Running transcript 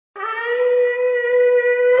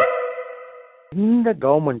எந்த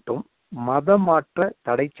கவர்மெண்ட்டும் மத மாற்ற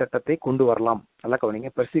தடை சட்டத்தை கொண்டு வரலாம். நல்லா கவனிங்க,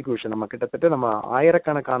 பெர்சிக்யூஷன் நம்ம கிட்டத்தட்ட நம்ம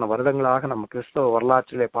ஆயிரக்கணக்கான வருடங்களாக நம்ம கிறிஸ்தவ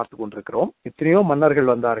வரலாற்றிலே பார்த்து கொண்டிருக்கிறோம். எத்தனையோ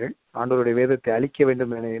மன்னர்கள் வந்தார்கள், ஆண்டவருடைய வேதத்தை அழிக்க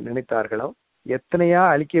வேண்டும் என நினைத்தார்களோ, எத்தனையா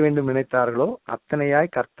அழிக்க வேண்டும் நினைத்தார்களோ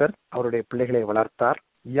அத்தனையாய் கர்த்தர் அவருடைய பிள்ளைகளை வளர்த்தார்.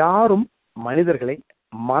 யாரும் மனிதர்களை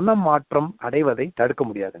மனமாற்றம் அடைவதை தடுக்க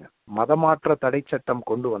முடியாதுங்க. மதமாற்ற தடை சட்டம்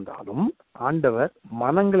கொண்டு வந்தாலும் ஆண்டவர்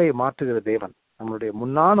மனங்களை மாற்றுகிற தேவன். நம்மளுடைய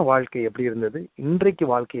முன்னான வாழ்க்கை எப்படி இருந்தது, இன்றைக்கு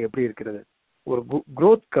வாழ்க்கை எப்படி இருக்கிறது, ஒரு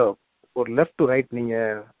growth curve, ஒரு லெஃப்ட் டு ரைட் நீங்க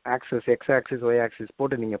axis, X axis, Y axis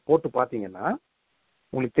போட்டு பார்த்தீங்கன்னா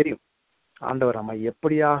உங்களுக்கு தெரியும் ஆண்டவர் நம்ம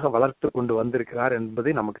எப்படியாக வளர்த்து கொண்டு வந்திருக்கிறார்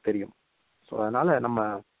என்பது நமக்கு தெரியும். ஸோ அதனால நம்ம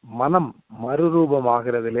மனம்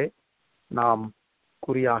மறுரூபமாகிறதிலே நாம்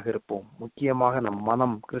குறியாக இருப்போம். முக்கியமாக நம்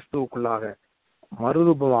மனம் கிறிஸ்துவுக்குள்ளாக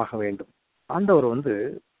மறுரூபமாக வேண்டும். ஆண்டவர்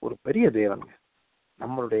ஒரு பெரிய தேவன்.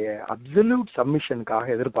 நம்மளுடைய அப்சல்யூட் சப்மிஷனுக்காக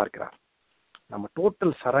எதிர்பார்க்கிறார். நம்ம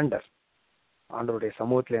டோட்டல் சரண்டர் ஆண்டவருடைய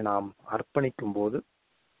சமூகத்திலே நாம் அர்ப்பணிக்கும் போது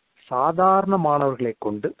சாதாரணமானவர்களை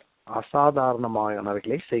கொண்டு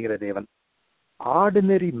அசாதாரணமானவர்களை செய்கிற தேவன்.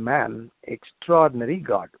 Ordinary man extraordinary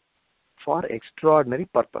God for extraordinary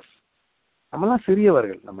purpose. நம்மலாம்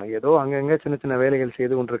சிறியவர்கள், நம்ம ஏதோ அங்கங்க சின்ன சின்ன வேலைகள்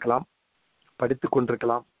செய்து கொண்டிருக்கலாம், படித்து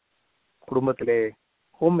கொண்டிருக்கலாம், குடும்பத்திலே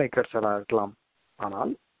ஹோம் மேக்கர்ஸாக இருக்கலாம்.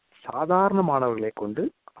 ஆனால் சாதாரணமானவர்களை கொண்டு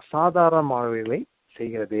அசாதாரணமானவர்களை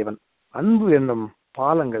செய்கிற தேவன். அன்பு என்னும்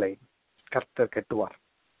பாலங்களை கர்த்தர் கட்டுவார்.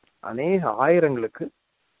 அநேக ஆயிரங்களுக்கு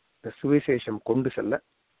இந்த சுவிசேஷம் கொண்டு செல்ல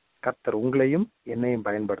கர்த்தர் உங்களையும் என்னையும்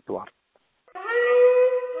பயன்படுத்துவார்.